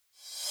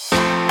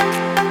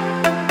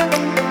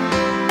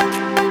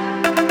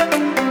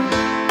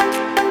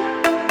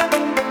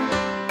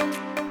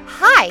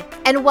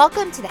and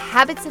welcome to the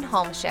Habits and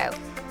Home Show.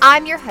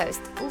 I'm your host,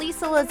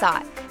 Lisa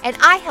Lazat, and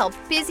I help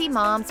busy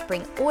moms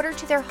bring order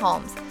to their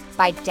homes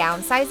by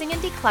downsizing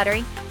and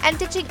decluttering and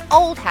ditching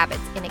old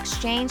habits in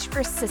exchange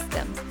for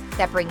systems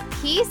that bring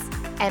peace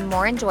and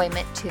more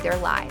enjoyment to their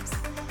lives.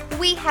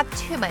 We have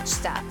too much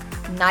stuff,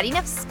 not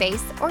enough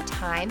space or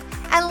time,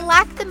 and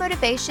lack the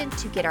motivation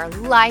to get our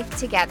life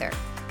together.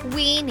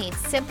 We need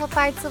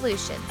simplified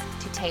solutions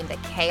to tame the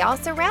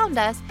chaos around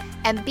us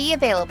and be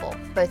available,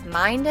 both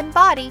mind and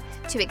body,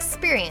 to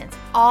experience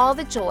all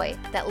the joy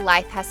that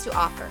life has to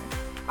offer.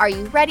 Are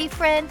you ready,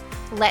 friend?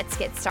 Let's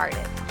get started.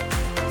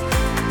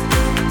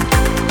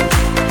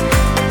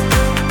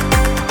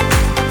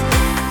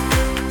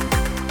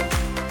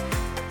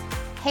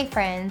 Hey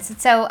friends,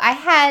 so I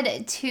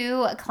had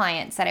 2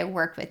 clients that I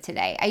worked with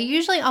today. I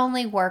usually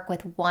only work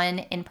with 1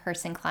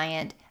 in-person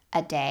client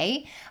a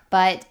day,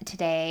 but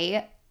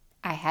today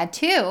I had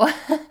 2.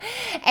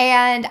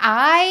 And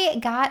I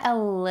got a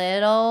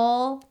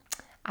little,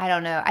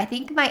 I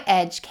think my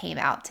edge came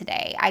out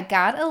today. I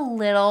got a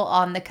little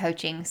on the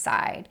coaching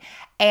side.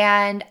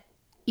 And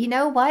you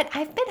know what?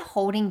 I've been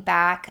holding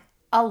back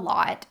a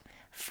lot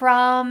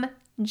from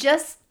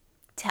just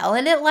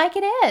telling it like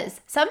it is.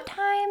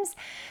 Sometimes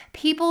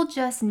people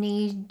just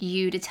need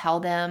you to tell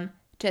them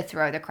to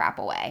throw the crap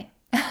away.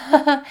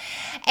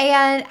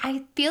 And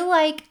I feel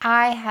like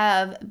I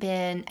have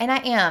been, and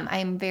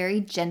I'm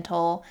very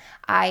gentle.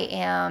 I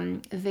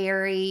am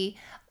very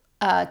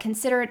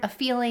considerate of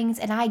feelings,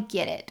 and I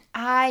get it.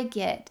 I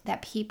get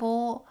that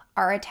people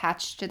are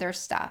attached to their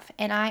stuff,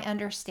 and I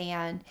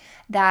understand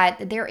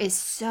that there is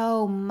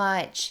so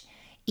much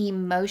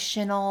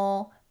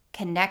emotional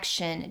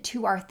connection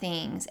to our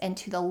things and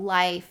to the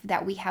life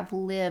that we have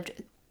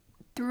lived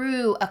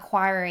through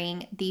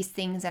acquiring these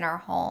things in our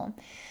home.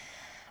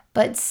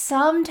 But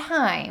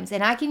sometimes,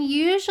 and I can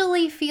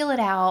usually feel it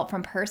out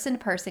from person to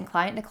person,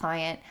 client to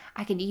client,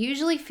 I can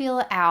usually feel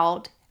it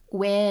out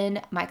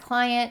when my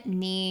client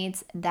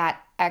needs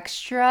that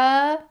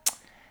extra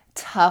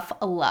tough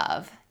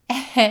love.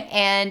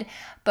 And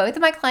both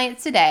of my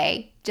clients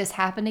today just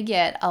happen to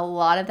get a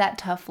lot of that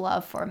tough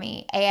love from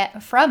me.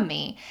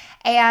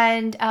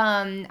 And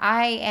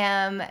I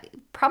am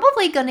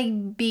probably going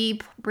to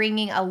be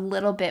bringing a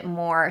little bit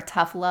more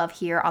tough love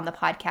here on the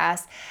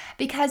podcast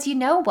because you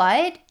know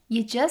what?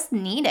 You just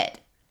need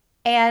it.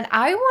 And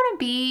I want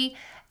to be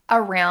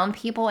around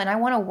people and I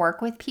want to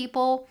work with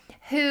people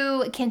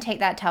who can take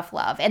that tough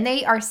love and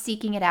they are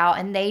seeking it out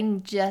and they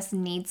just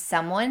need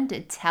someone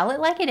to tell it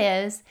like it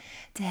is,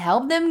 to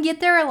help them get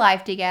their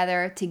life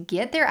together, to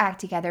get their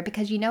act together,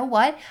 because you know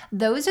what?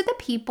 Those are the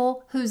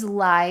people whose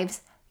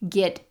lives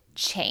get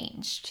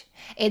changed.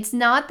 It's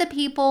not the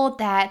people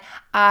that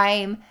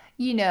I'm,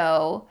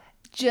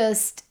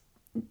 just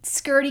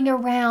skirting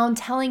around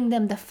telling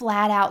them the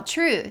flat out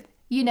truth.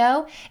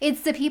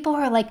 It's the people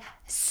who are like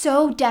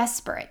so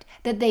desperate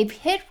that they've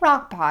hit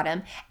rock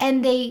bottom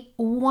and they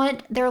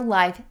want their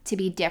life to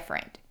be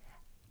different.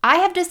 I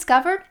have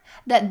discovered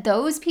that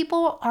those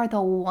people are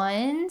the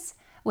ones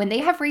when they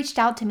have reached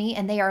out to me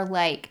and they are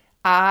like,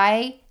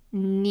 I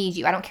need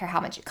you. I don't care how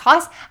much it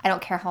costs. I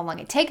don't care how long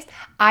it takes.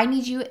 I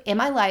need you in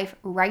my life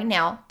right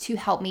now to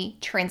help me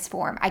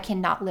transform. I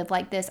cannot live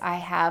like this. I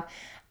have,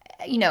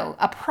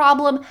 a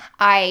problem.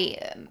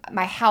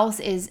 My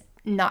house is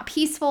not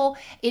peaceful.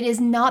 It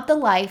is not the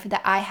life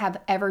that I have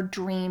ever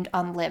dreamed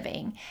on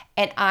living.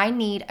 And I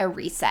need a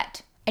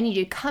reset. I need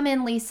you to come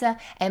in, Lisa,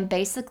 and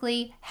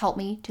basically help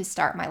me to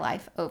start my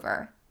life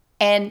over.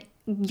 And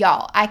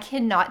y'all, I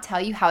cannot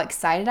tell you how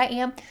excited I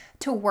am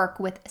to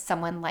work with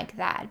someone like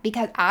that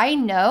because I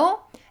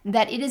know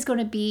that it is going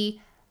to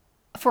be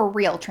for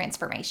real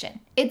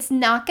transformation. It's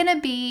not going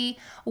to be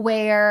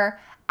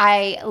where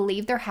I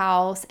leave their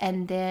house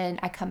and then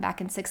I come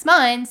back in 6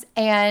 months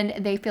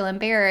and they feel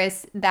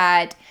embarrassed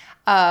that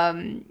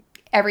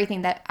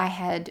everything that I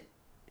had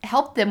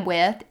helped them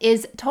with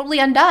is totally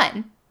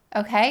undone,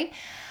 okay?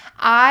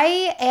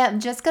 I am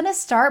just going to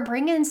start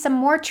bringing some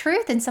more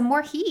truth and some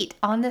more heat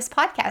on this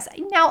podcast.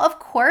 Now, of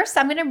course,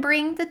 I'm going to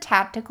bring the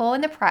tactical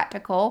and the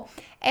practical,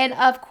 and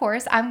of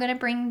course, I'm going to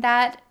bring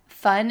that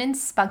fun and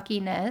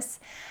spunkiness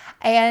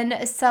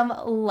and some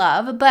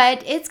love,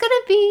 but it's going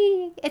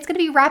to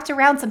be wrapped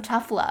around some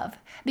tough love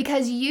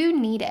because you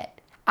need it.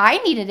 I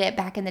needed it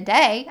back in the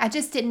day. I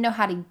just didn't know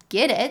how to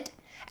get it,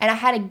 and I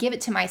had to give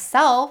it to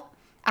myself.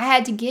 I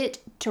had to get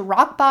to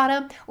rock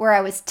bottom where I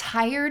was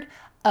tired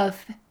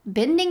of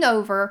bending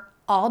over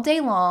all day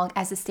long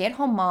as a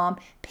stay-at-home mom,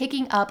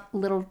 picking up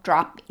little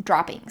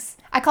droppings.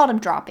 I called them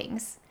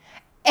droppings.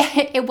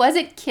 It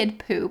wasn't kid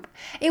poop.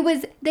 It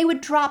was, they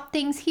would drop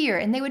things here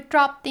and they would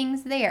drop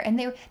things there. And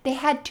they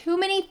had too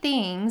many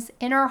things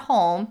in our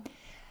home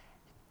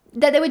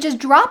that they would just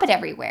drop it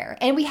everywhere.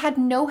 And we had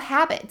no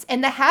habits.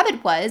 And the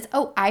habit was,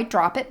 I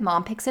drop it,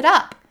 mom picks it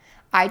up.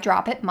 I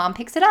drop it, mom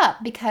picks it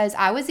up, because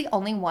I was the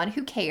only one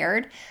who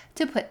cared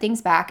to put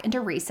things back and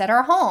to reset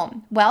our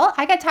home. Well,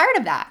 I got tired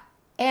of that.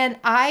 And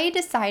I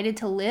decided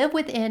to live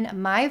within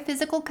my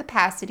physical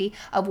capacity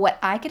of what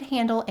I could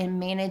handle and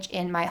manage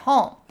in my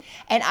home.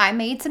 And I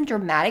made some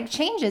dramatic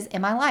changes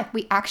in my life.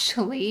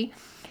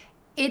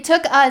 It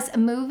took us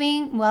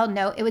moving, well,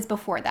 no, it was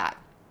before that.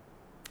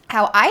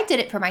 How I did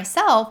it for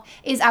myself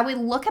is I would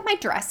look at my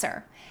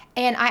dresser,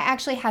 and I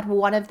actually had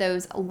one of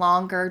those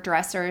longer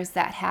dressers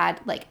that had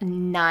like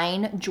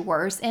 9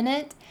 drawers in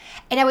it.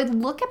 And I would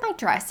look at my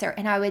dresser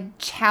and I would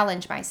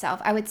challenge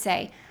myself. I would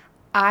say,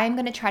 I'm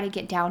going to try to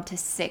get down to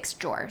 6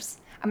 drawers.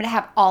 I'm going to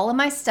have all of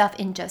my stuff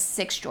in just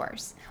 6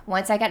 drawers.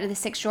 Once I got to the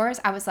 6 drawers,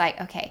 I was like,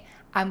 okay,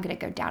 I'm going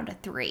to go down to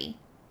 3.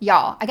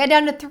 Y'all, I got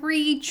down to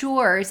 3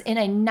 drawers in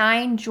a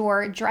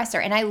 9-drawer dresser,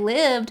 and I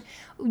lived,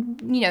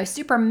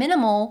 super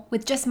minimal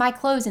with just my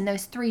clothes in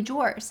those 3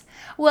 drawers.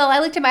 Well, I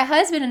looked at my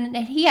husband, and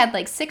he had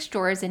like 6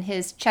 drawers in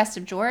his chest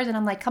of drawers, and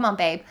I'm like, come on,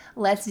 babe,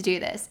 let's do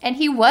this. And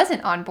he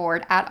wasn't on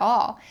board at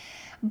all.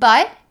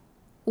 But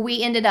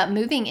we ended up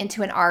moving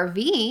into an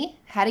RV,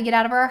 had to get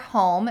out of our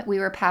home. We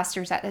were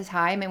pastors at the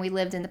time, and we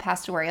lived in the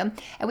pastorium.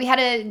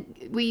 And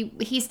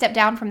he stepped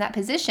down from that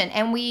position,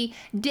 and we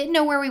didn't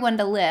know where we wanted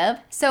to live.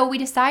 So we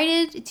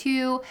decided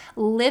to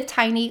live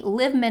tiny,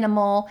 live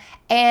minimal,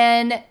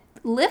 and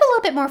live a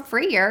little bit more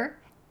freer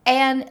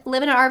and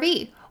live in an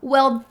RV.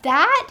 Well,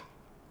 that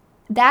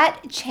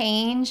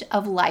change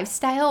of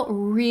lifestyle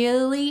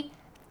really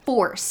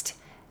forced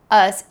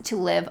us to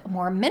live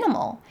more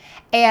minimal.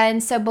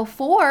 And so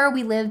before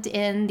we lived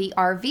in the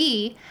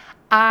RV,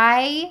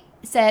 I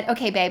said,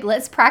 okay, babe,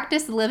 let's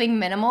practice living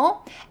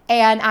minimal.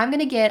 And I'm going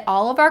to get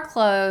all of our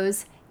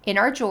clothes in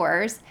our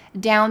drawers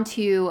down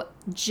to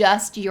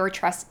just your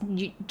chest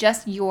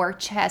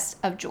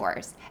of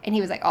drawers. And he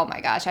was like, oh my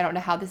gosh, I don't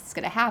know how this is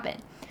going to happen.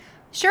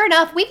 Sure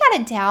enough, we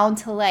got it down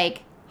to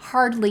like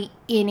hardly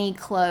any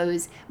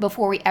clothes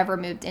before we ever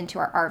moved into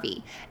our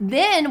RV.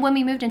 Then when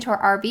we moved into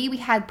our RV, we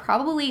had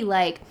probably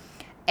like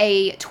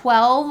a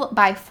 12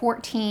 by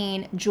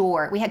 14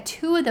 drawer. We had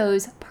 2 of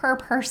those per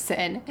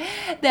person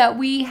that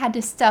we had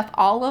to stuff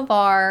all of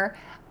our,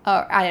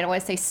 I don't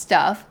want to say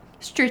stuff,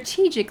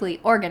 strategically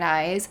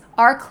organize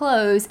our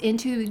clothes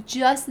into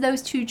just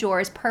those 2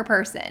 drawers per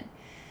person.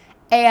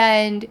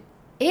 And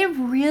it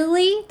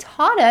really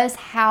taught us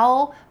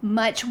how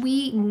much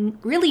we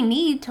really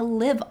need to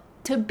live,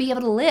 to be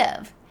able to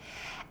live.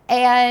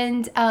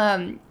 And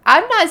I'm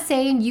not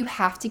saying you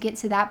have to get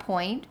to that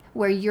point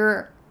where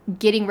you're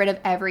getting rid of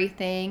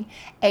everything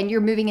and you're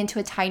moving into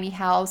a tiny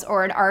house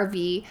or an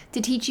RV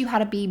to teach you how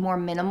to be more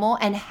minimal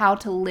and how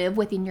to live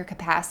within your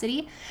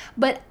capacity.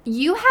 But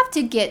you have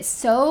to get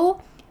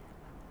so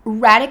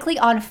radically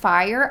on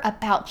fire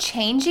about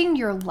changing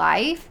your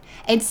life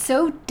and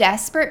so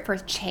desperate for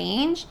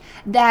change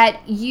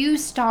that you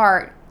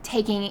start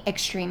taking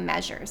extreme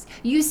measures.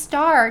 You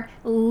start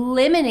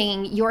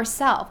limiting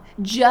yourself.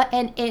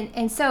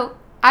 And so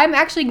I'm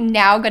actually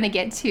now going to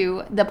get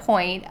to the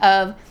point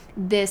of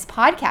this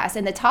podcast,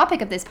 and the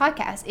topic of this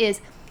podcast is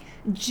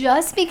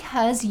just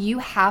because you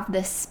have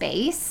the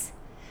space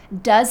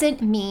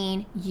doesn't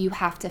mean you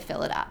have to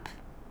fill it up.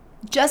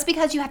 Just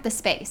because you have the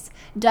space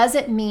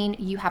doesn't mean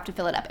you have to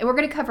fill it up. And we're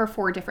going to cover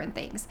 4 different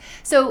things.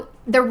 So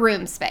the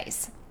room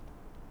space.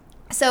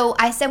 So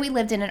I said we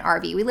lived in an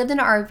RV. We lived in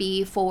an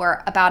RV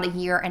for about a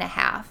year and a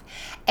half.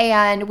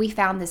 And we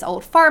found this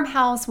old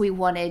farmhouse. I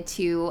wanted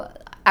to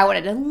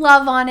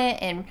love on it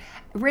and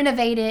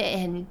renovate it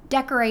and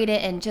decorate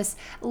it and just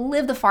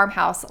live the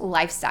farmhouse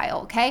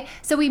lifestyle, okay?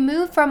 So we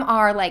moved from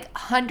our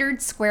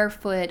 100 square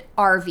foot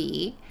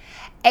RV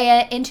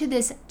and into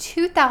this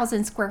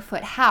 2,000 square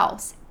foot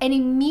house. And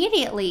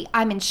immediately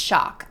I'm in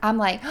shock. I'm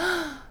like,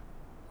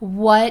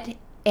 what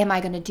am I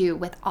going to do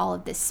with all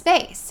of this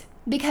space?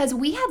 Because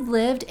we had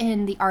lived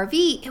in the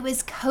RV, it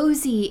was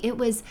cozy.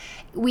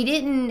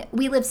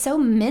 We lived so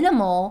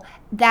minimal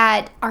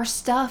that our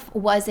stuff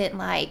wasn't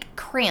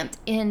cramped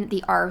in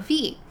the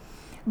RV.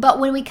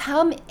 But when we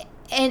come,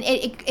 and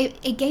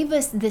it gave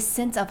us this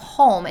sense of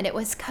home, and it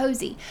was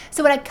cozy.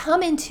 So when I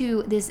come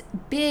into this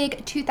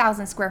big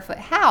 2,000 square foot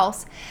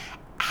house,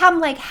 I'm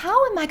like,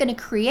 how am I going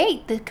to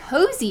create the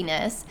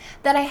coziness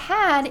that I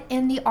had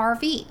in the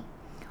RV?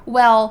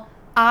 Well,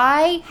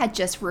 I had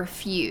just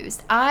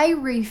refused. I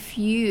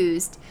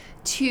refused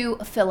to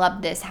fill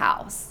up this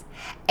house.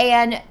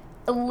 And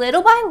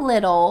little by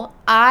little,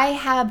 I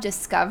have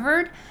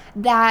discovered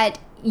that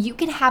you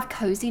can have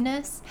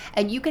coziness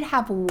and you can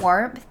have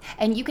warmth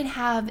and you can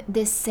have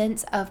this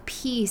sense of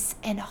peace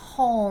and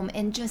home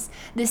and just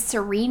this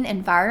serene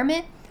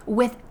environment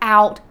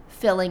without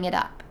filling it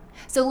up.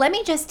 So let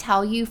me just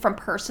tell you from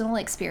personal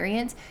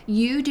experience,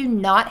 you do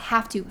not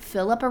have to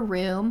fill up a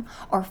room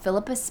or fill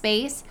up a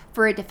space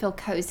for it to feel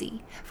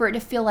cozy, for it to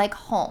feel like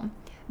home.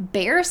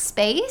 Bare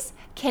space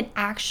can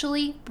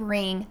actually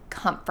bring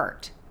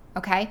comfort.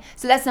 Okay,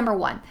 so that's number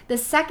 1. The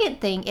second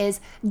thing is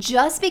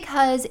just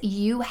because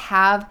you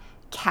have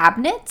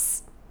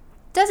cabinets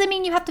doesn't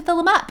mean you have to fill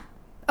them up.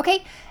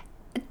 Okay,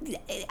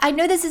 I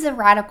know this is a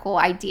radical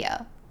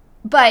idea,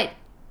 but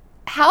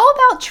how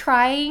about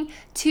trying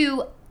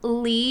to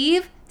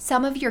leave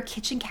some of your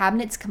kitchen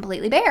cabinets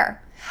completely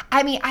bare?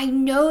 I mean, I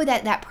know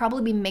that that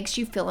probably makes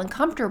you feel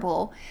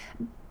uncomfortable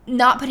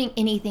not putting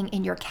anything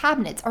in your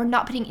cabinets or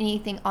not putting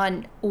anything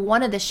on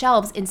one of the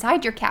shelves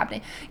inside your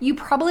cabinet. You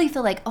probably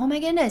feel like, oh my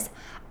goodness,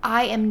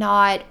 I am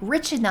not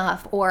rich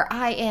enough, or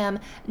I am,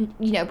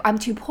 I'm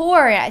too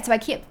poor, so I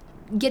can't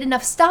get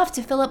enough stuff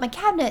to fill up my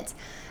cabinets.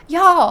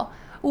 Y'all,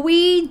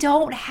 we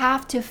don't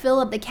have to fill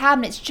up the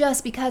cabinets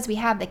just because we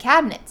have the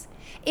cabinets.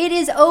 It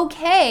is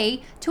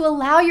okay to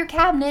allow your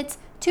cabinets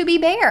to be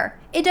bare.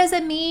 It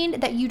doesn't mean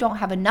that you don't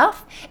have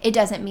enough. It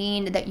doesn't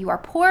mean that you are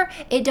poor.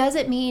 It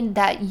doesn't mean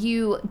that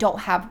you don't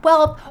have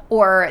wealth,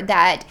 or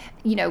that,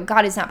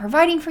 God is not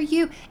providing for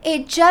you.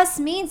 It just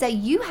means that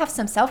you have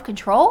some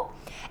self-control,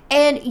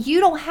 and you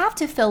don't have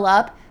to fill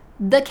up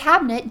the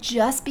cabinet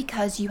just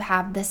because you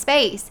have the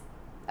space.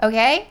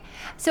 Okay?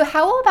 So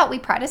how about we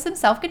practice some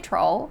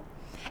self-control,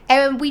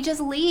 and we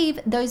just leave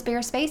those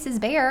bare spaces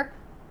bare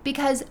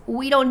because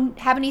we don't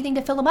have anything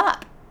to fill them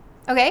up.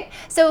 Okay?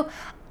 So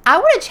I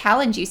want to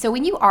challenge you. So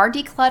when you are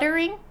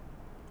decluttering,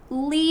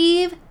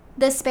 leave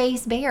the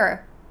space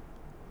bare.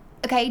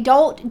 Okay?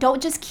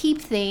 Don't just keep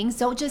things.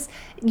 Don't just,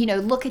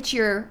 look at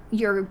your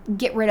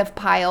get rid of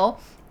pile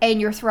and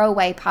your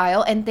throwaway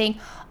pile and think,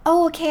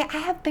 oh, okay, I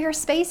have bare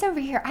space over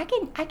here. I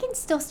can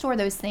still store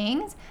those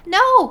things.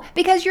 No,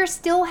 because you're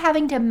still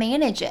having to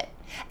manage it.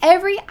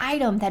 Every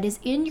item that is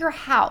in your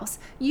house,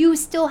 you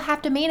still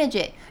have to manage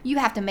it. You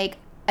have to make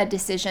a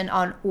decision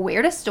on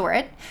where to store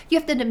it. You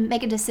have to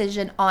make a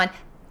decision on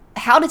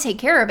how to take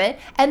care of it.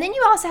 And then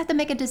you also have to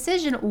make a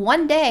decision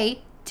one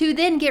day to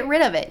then get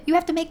rid of it. You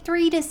have to make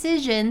 3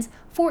 decisions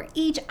for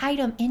each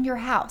item in your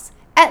house,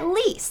 at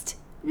least.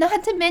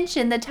 Not to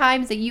mention the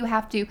times that you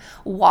have to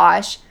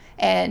wash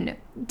and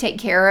take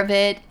care of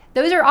it.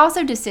 Those are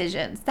also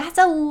decisions. That's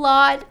a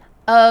lot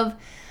of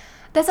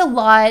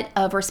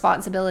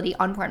responsibility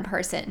on one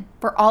person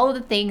for all of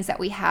the things that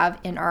we have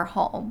in our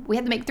home. We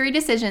have to make 3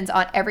 decisions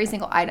on every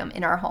single item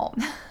in our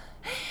home.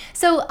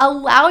 So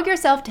allow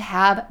yourself to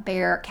have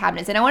bare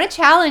cabinets. And I want to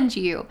challenge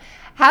you,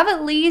 have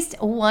at least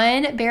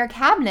one bare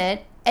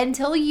cabinet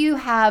until you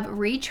have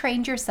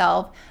retrained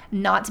yourself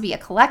not to be a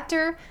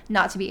collector,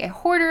 not to be a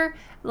hoarder.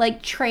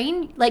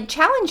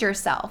 Challenge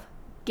yourself.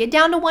 Get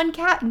down to one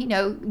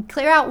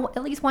clear out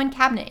at least one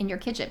cabinet in your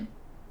kitchen.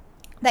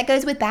 That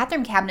goes with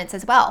bathroom cabinets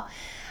as well.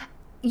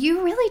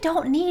 You really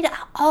don't need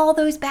all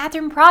those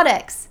bathroom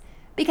products,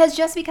 because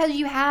just because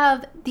you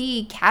have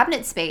the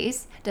cabinet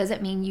space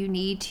doesn't mean you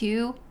need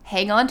to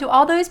hang on to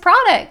all those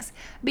products,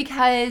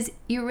 because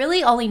you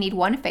really only need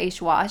one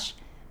face wash,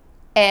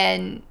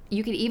 and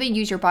you can even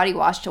use your body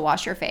wash to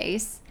wash your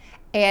face,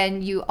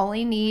 and you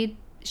only need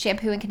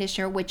shampoo and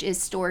conditioner, which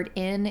is stored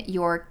in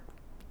your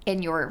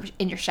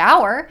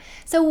shower.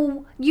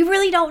 So you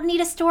really don't need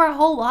to store a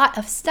whole lot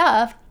of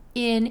stuff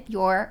in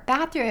your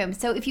bathroom.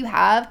 So if you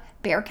have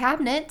bare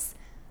cabinets,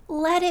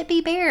 let it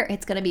be bare.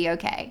 It's going to be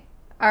okay.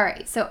 All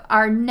right. So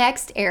our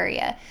next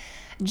area,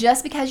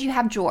 just because you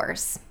have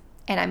drawers,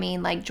 and I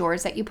mean like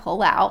drawers that you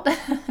pull out,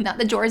 not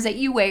the drawers that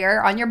you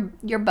wear on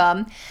your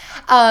bum.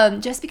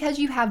 Just because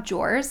you have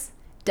drawers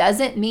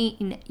doesn't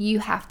mean you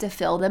have to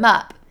fill them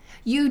up.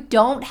 You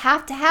don't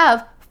have to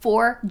have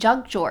 4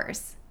 junk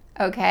drawers.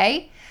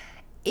 Okay.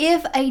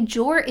 If a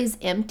drawer is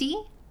empty,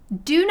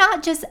 do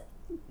not just,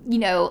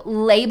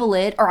 label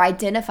it or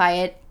identify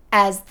it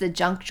as the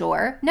junk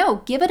drawer. No,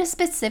 give it a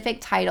specific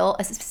title,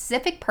 a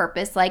specific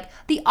purpose, like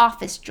the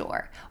office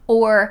drawer,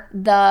 or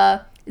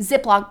the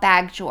Ziploc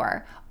bag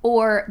drawer,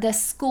 or the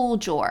school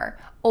drawer,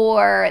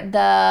 or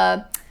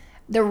the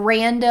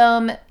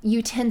random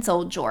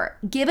utensil drawer.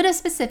 Give it a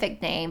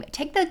specific name.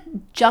 Take the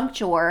junk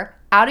drawer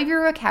out of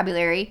your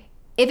vocabulary.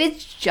 If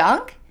it's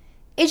junk,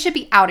 it should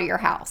be out of your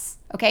house.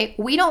 Okay?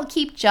 We don't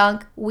keep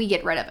junk, we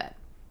get rid of it.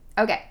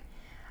 Okay.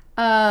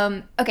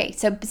 Okay,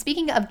 so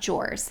speaking of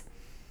drawers,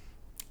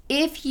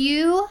 if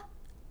you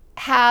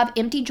have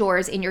empty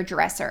drawers in your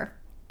dresser,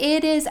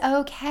 it is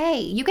okay.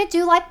 You could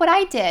do like what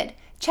I did.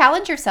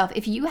 Challenge yourself.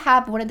 If you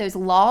have one of those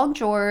long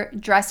drawer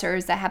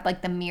dressers that have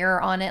like the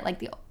mirror on it, like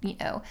the,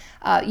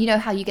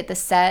 how you get the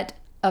set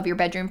of your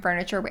bedroom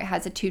furniture where it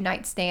has the 2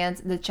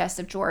 nightstands, the chest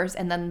of drawers,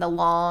 and then the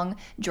long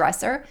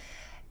dresser.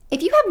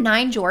 If you have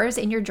 9 drawers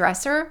in your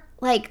dresser,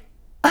 like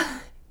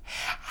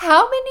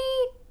how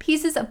many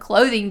pieces of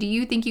clothing do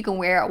you think you can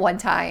wear at one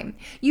time?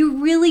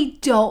 You really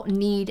don't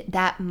need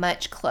that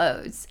much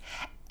clothes.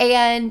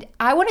 And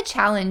I want to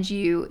challenge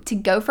you to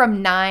go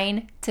from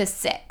 9 to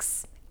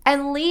 6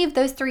 and leave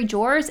those 3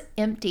 drawers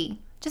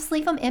empty. Just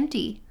leave them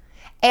empty.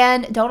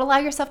 And don't allow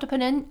yourself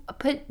to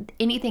put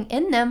anything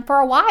in them for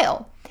a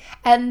while.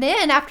 And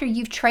then after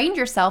you've trained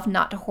yourself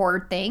not to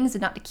hoard things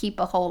and not to keep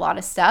a whole lot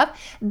of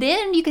stuff,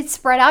 then you could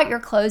spread out your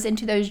clothes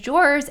into those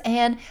drawers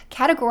and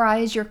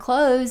categorize your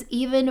clothes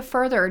even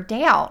further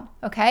down,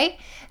 okay?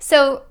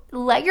 So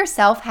let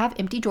yourself have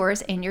empty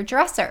drawers in your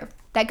dresser.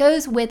 That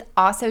goes with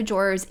also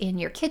drawers in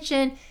your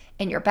kitchen,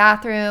 in your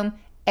bathroom,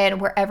 and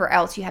wherever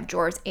else you have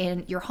drawers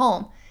in your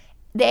home.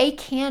 They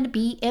can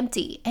be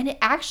empty. And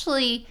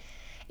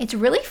it's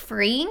really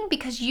freeing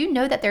because you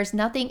know that there's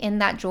nothing in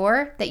that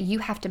drawer that you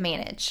have to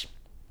manage.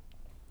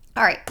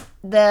 All right,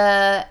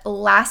 the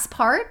last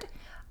part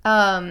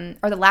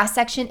or the last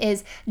section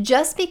is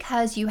just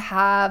because you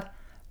have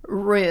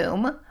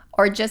room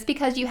or just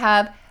because you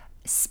have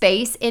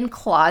space in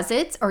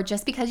closets or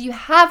just because you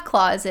have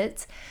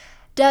closets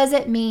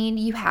doesn't mean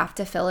you have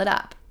to fill it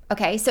up.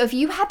 Okay, so if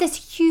you have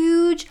this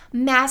huge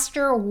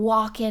master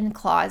walk-in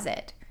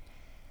closet,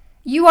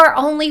 you are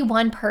only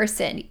one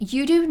person.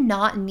 You do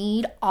not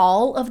need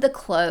all of the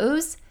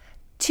clothes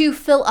to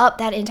fill up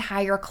that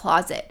entire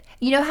closet.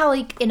 You know how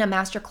like in a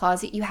master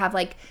closet you have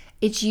like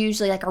it's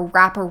usually like a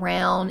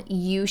wraparound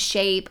U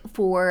shape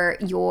for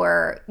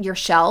your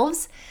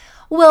shelves.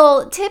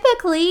 Well,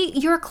 typically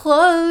your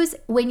clothes,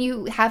 when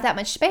you have that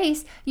much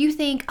space, you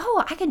think,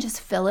 oh, I can just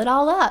fill it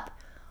all up.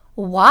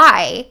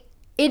 Why?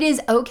 It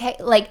is okay.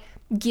 Like,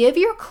 give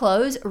your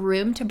clothes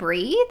room to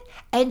breathe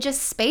and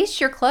just space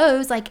your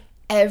clothes like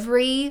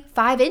every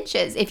 5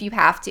 inches if you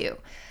have to.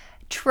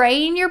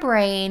 Train your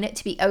brain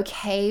to be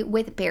okay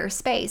with bare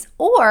space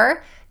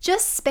or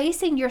just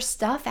spacing your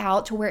stuff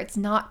out to where it's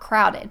not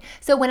crowded.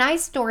 So when I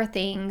store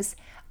things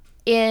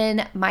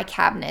in my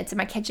cabinets, in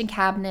my kitchen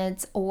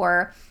cabinets,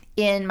 or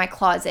in my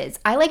closets,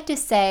 I like to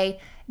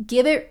say,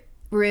 give it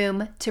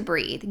room to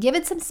breathe. Give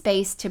it some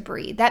space to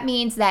breathe. That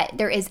means that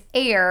there is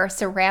air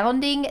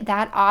surrounding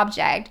that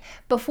object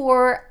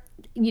before,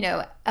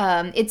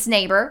 its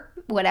neighbor,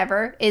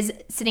 whatever, is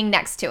sitting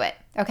next to it.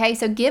 Okay,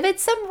 so give it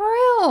some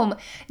room.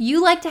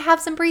 You like to have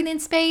some breathing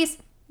space.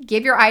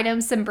 Give your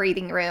items some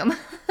breathing room.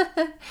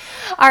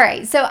 All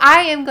right, so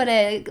I am going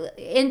to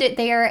end it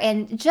there.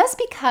 And just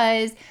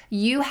because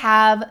you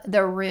have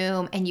the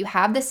room and you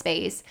have the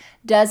space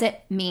doesn't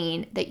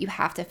mean that you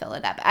have to fill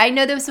it up. I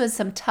know this was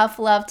some tough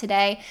love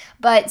today,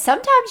 but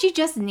sometimes you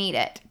just need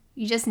it.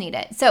 You just need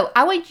it. So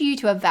I want you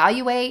to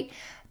evaluate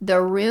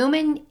the room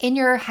in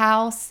your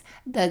house,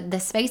 the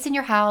space in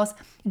your house.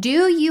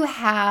 Do you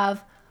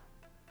have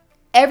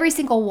every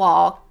single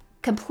wall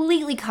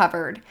completely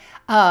covered?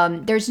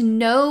 There's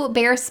no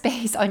bare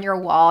space on your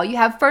wall. You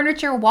have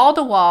furniture wall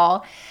to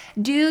wall.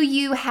 Do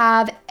you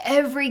have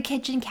every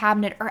kitchen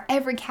cabinet or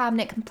every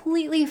cabinet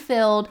completely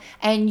filled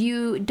and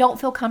you don't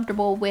feel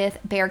comfortable with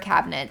bare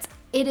cabinets?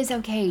 It is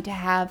okay to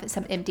have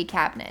some empty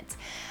cabinets.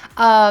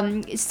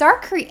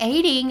 Start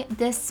creating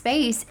this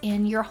space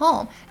in your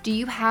home. Do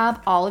you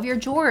have all of your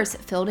drawers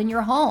filled in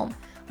your home?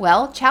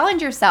 Well,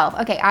 challenge yourself.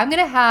 Okay, I'm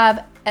going to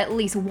have at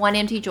least one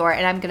empty drawer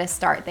and I'm going to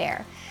start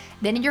there.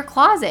 Then in your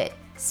closet,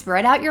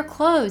 spread out your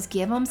clothes.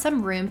 Give them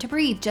some room to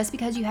breathe. Just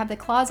because you have the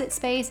closet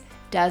space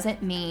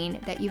doesn't mean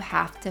that you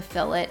have to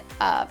fill it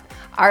up.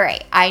 All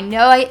right, I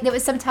know it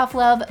was some tough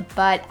love,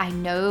 but I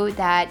know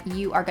that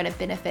you are going to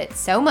benefit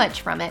so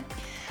much from it.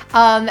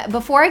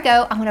 Before I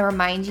go, I want to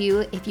remind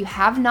you, if you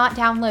have not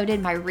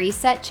downloaded my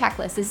reset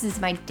checklist, this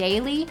is my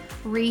daily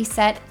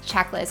reset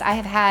checklist. I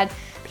have had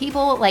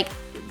people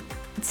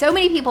so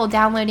many people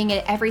downloading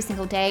it every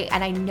single day,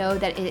 and I know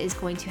that it is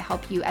going to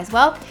help you as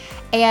well.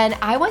 And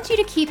I want you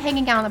to keep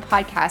hanging out on the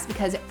podcast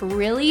because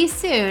really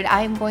soon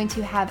I am going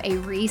to have a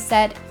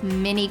reset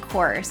mini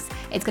course.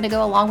 It's going to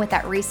go along with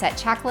that reset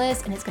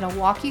checklist, and it's going to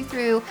walk you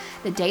through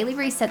the daily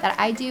reset that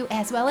I do,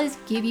 as well as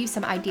give you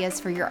some ideas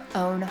for your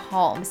own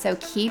home. So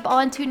keep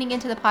on tuning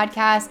into the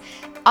podcast.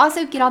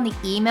 Also get on the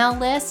email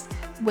list,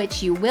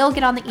 which you will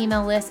get on the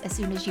email list as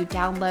soon as you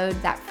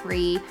download that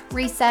free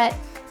reset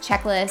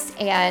checklist,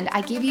 and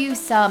I give you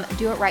some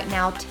do it right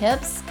now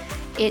tips.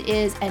 It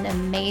is an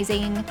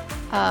amazing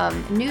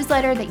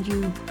newsletter that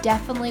you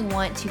definitely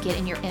want to get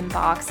in your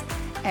inbox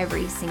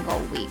every single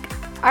week.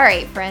 All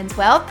right, friends.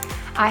 Well,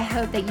 I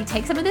hope that you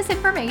take some of this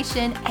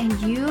information and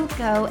you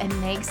go and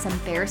make some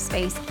bare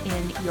space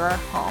in your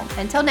home.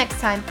 Until next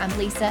time, I'm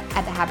Lisa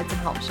at the Habits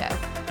and Home Show.